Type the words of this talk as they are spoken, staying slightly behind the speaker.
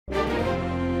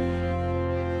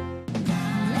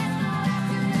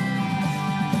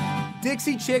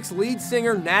Dixie Chicks lead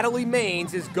singer Natalie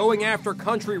Maines is going after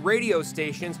country radio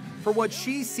stations for what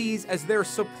she sees as their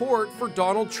support for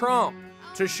Donald Trump.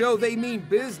 To show they mean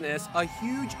business, a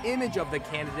huge image of the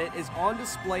candidate is on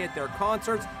display at their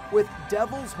concerts with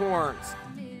devil's horns.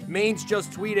 Maines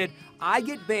just tweeted, "I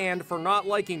get banned for not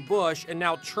liking Bush, and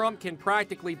now Trump can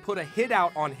practically put a hit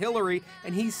out on Hillary,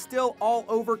 and he's still all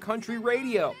over country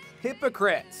radio.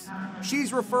 Hypocrites."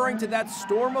 She's referring to that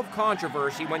storm of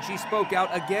controversy when she spoke out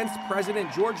against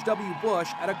President George W. Bush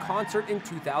at a concert in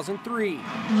 2003.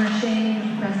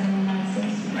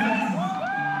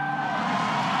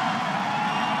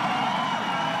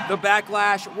 The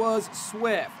backlash was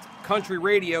swift. Country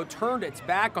radio turned its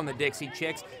back on the Dixie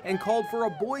Chicks and called for a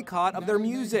boycott of their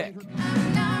music.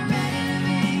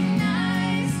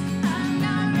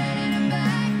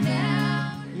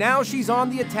 Now she's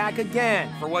on the attack again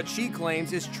for what she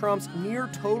claims is Trump's near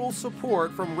total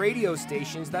support from radio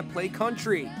stations that play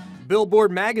country.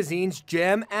 Billboard magazine's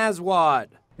Jem Aswad.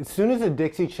 As soon as the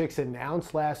Dixie Chicks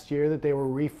announced last year that they were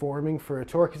reforming for a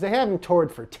tour, because they haven't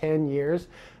toured for 10 years,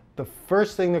 the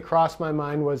first thing that crossed my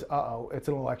mind was, uh-oh, it's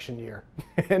an election year,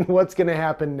 and what's going to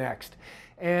happen next?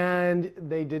 And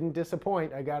they didn't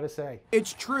disappoint, I gotta say.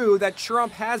 It's true that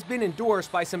Trump has been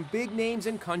endorsed by some big names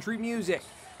in country music,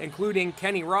 including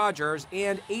Kenny Rogers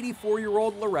and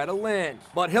 84-year-old Loretta Lynn.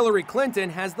 But Hillary Clinton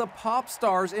has the pop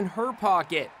stars in her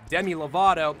pocket. Demi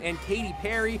Lovato and Katy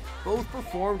Perry both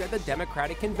performed at the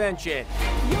Democratic convention.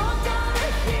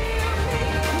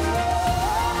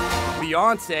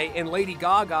 Beyonce and Lady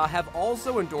Gaga have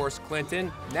also endorsed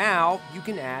Clinton. Now you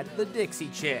can add the Dixie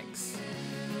Chicks.